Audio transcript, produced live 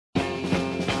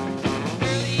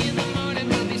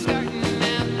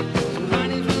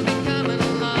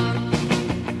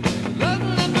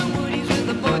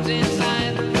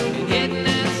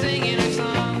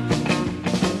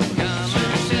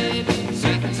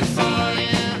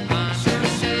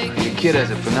kid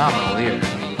has a phenomenal ear.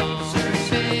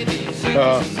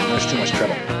 There's too much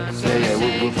trouble.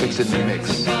 Yeah, we'll fix it in the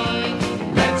mix.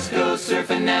 Let's go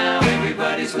surfing now.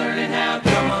 Everybody's learning how.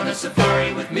 Come on a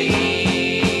safari with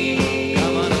me.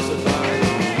 Come on a safari.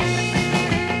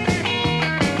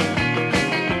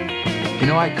 You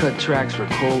know, I cut tracks for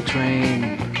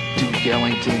Coltrane, Duke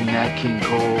Ellington, Nat King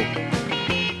Cole.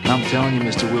 And I'm telling you,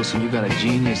 Mr. Wilson, you got a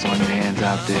genius on your hands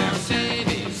out there.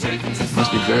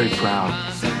 Must be very proud.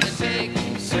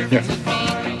 Yeah.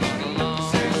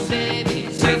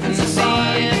 Surfing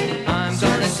safari. I'm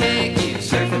gonna take you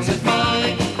surfing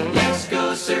safari. Let's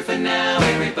go surfing now.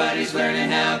 Everybody's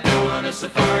learning how. Go on a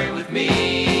safari with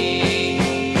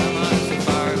me. Come on a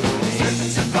safari with me. Surfing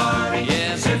safari.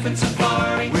 Yeah, surfing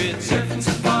safari. With surfing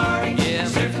safari. Yeah,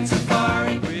 surfing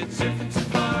safari. With surfing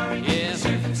safari. Yeah,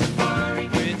 surfing safari.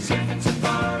 With surfing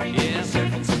safari. Yeah,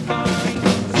 surfing safari.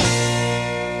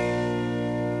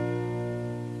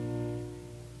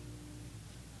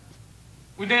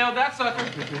 We nailed that sucker.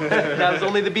 That was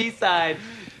only the B-side.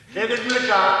 Take it from the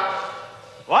top.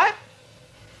 What?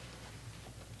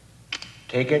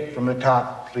 Take it from the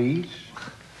top, please.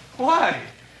 Why?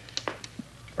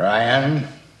 Brian.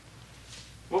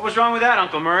 What was wrong with that,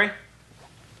 Uncle Murray?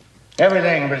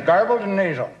 Everything was garbled and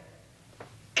nasal.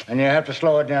 And you have to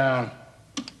slow it down.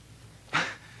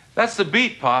 That's the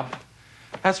beat, Pop.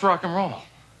 That's rock and roll.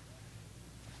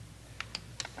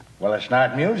 Well, it's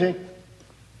not music.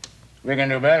 We can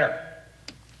do better.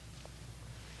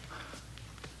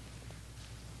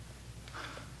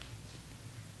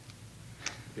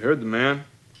 You heard the man.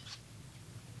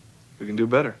 We can do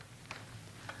better.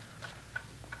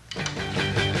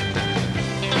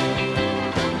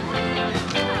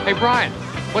 Hey, Brian,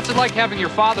 what's it like having your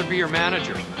father be your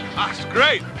manager? That's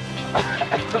great.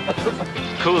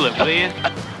 Cool it, will you?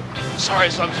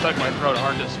 Sorry, something stuck in my throat.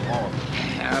 Hard to swallow.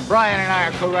 Brian and I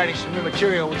are co-writing some new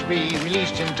material which will be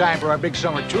released in time for our big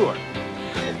summer tour.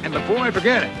 And before I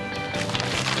forget it,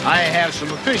 I have some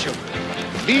official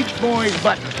Beach Boys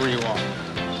buttons for you all.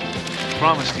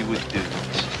 Promised you would do.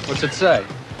 What's it say?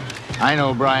 I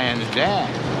know Brian's dad.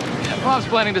 Bob's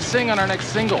planning to sing on our next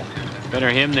single. Better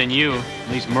him than you.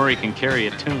 At least Murray can carry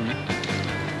a tune.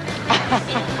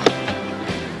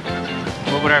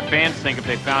 What would our fans think if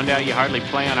they found out you hardly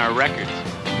play on our records?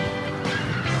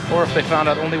 Or if they found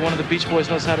out only one of the Beach Boys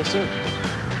knows how to surf.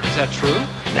 Is that true?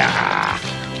 Nah.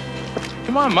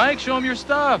 Come on, Mike, show them your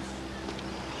stuff.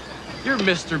 You're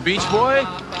Mr. Beach Boy.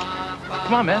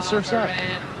 Come on, man, surf's up.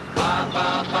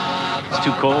 It's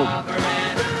too cold.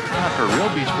 Not for a real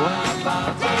Beach Boy.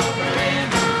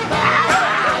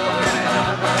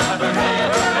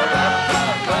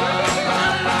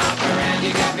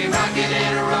 You got me rocking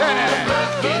and a rolling,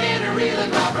 rocking and a reeling,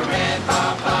 Bobberin',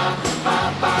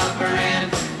 Bobberin'.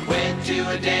 Went to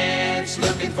a dance,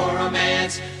 looking for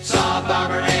romance. Saw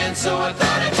Bobberin', so I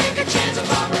thought I'd take a chance of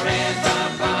Bobberin',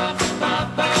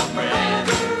 Bobberin', Bobberin'.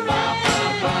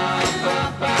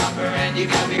 You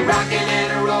got me rocking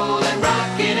and a rolling,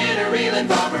 rocking and a reeling,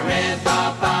 Bobberin',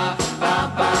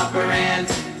 Bobberin',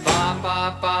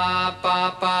 Bobberin',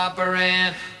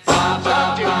 Bobberin'.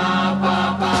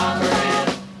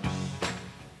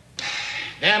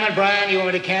 Damn it, Brian, you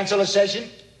want me to cancel a session?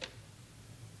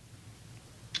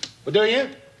 Well, do you?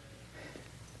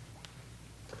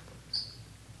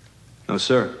 No,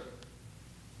 sir.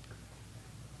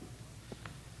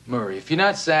 Murray, if you're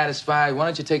not satisfied, why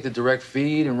don't you take the direct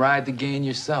feed and ride the gain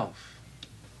yourself?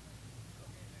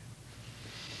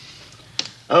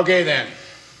 Okay, then.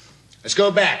 Let's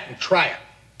go back and try it.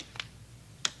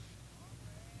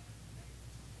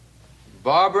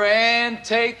 Barbara Ann,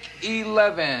 take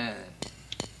 11.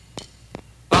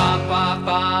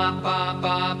 Bobberin',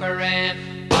 Bobberin',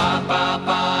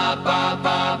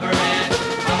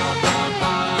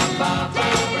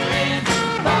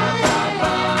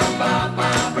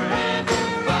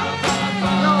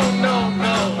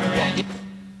 No.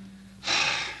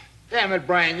 Damn it,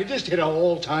 Brian, you just hit a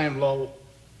all-time low.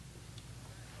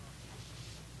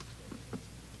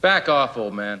 Back off,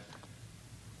 old man.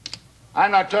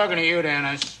 I'm not talking to you,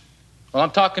 Dennis. Well,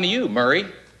 I'm talking to you, Murray.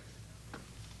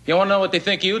 You want to know what they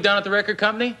think of you down at the record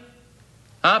company?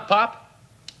 Huh, Pop?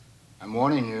 I'm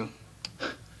warning you.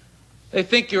 They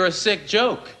think you're a sick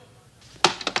joke.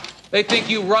 They think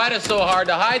you ride us so hard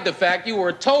to hide the fact you were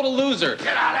a total loser.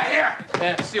 Get out of here!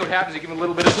 Yeah, see what happens. You give him a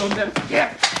little bit of something, then.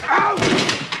 Get out!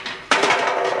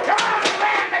 Get out of the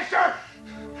van, mister!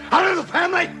 Out of the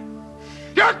family!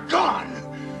 You're gone!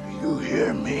 You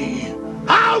hear me?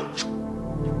 Out!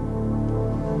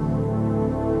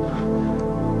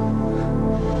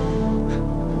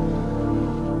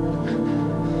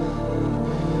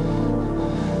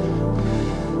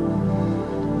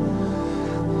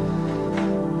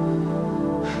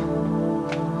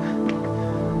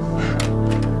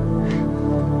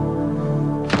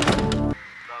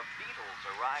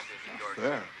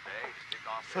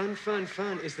 Fun, Fun,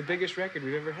 Fun is the biggest record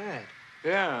we've ever had.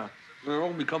 Yeah. They're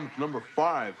only become number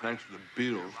 5 thanks to the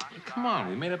Beatles. Come on,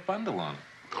 we made a bundle on it.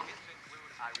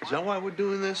 Is that why we're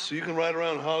doing this? So you can ride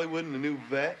around Hollywood in a new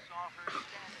vet?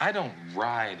 I don't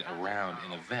ride around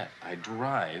in a vet. I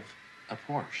drive a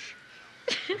Porsche.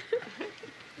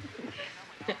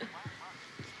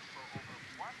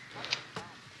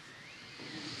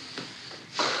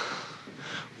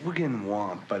 We're getting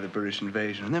whomped by the British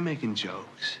invasion, and they're making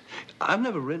jokes. I've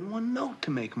never written one note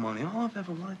to make money. All I've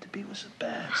ever wanted to be was the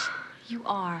best. You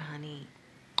are, honey.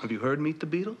 Have you heard Meet the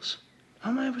Beatles? How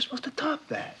am I ever supposed to top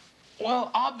that?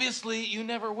 Well, obviously, you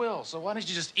never will. So why don't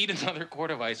you just eat another quart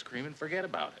of ice cream and forget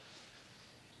about it?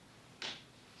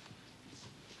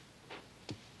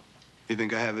 You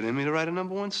think I have it in me to write a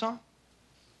 #1 song?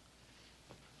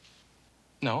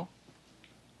 No.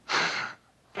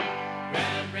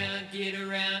 Round, round, get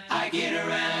around, I get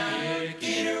around.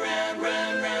 Get around,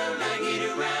 round, round, I get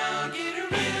around. Get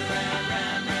around,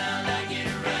 round, round, I get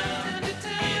around. Get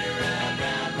around,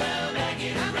 round, round, I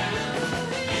get around.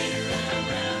 Get around,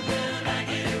 round, round, I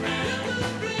get around.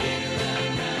 Get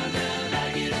around, round, round,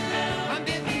 I get around. I'm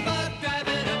getting buck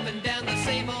driving up and down the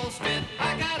same old strip.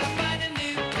 I gotta find a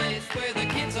new place where the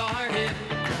kids are hip.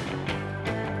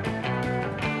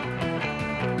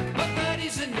 My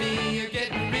buddies and me are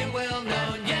getting real well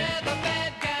known. Yeah, the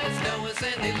bad guys know us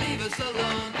and they leave us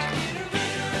alone. Get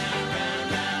around,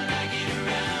 round, round, I get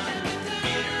around.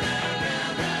 Get around,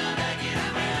 round, round, I get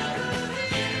around.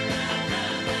 Get around,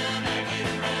 round, round, I get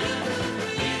around.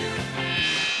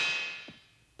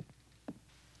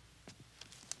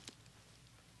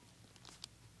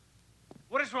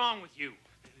 What is wrong with you?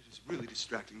 It is really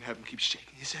distracting to have him keep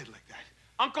shaking his head like that.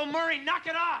 Uncle Murray, knock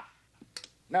it off!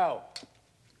 No.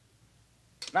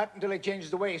 Not until he changes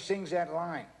the way he sings that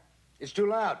line. It's too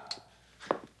loud.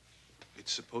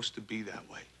 It's supposed to be that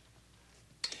way.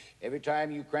 Every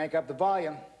time you crank up the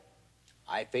volume,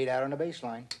 I fade out on the bass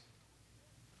line.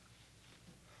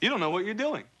 You don't know what you're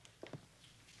doing.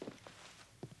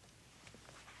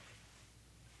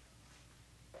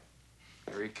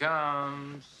 Here he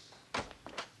comes. Oh,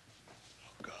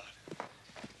 God.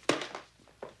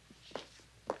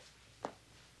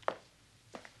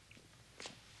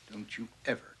 Don't you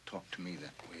ever talk to me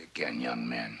that way again, young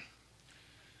man.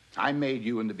 I made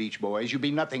you and the Beach Boys. You'd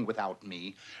be nothing without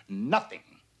me. Nothing.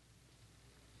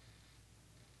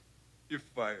 You're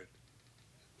fired.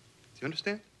 Do you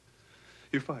understand?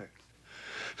 You're fired.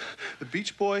 The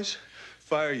Beach Boys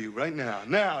fire you right now.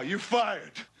 Now, you're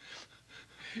fired.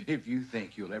 If you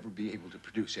think you'll ever be able to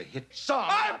produce a hit song...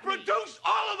 I produced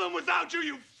all of them without you,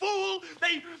 you fool!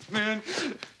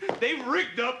 They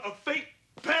rigged up a fake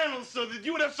panel so that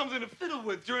you would have something to fiddle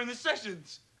with during the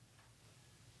sessions.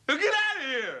 Now get out of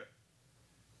here!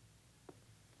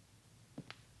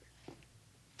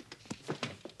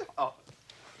 Oh.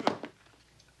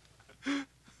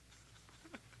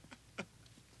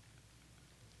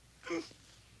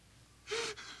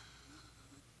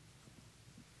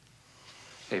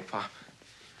 Hey, Pop.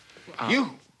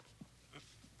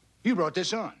 You brought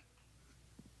this on.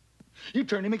 You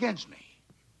turned him against me.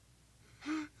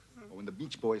 But when the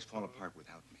Beach Boys fall apart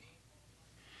without me,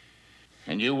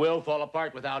 and you will fall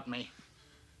apart without me,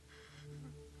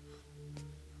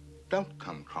 don't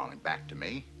come crawling back to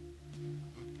me.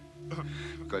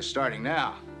 Because starting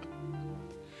now,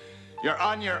 you're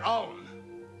on your own.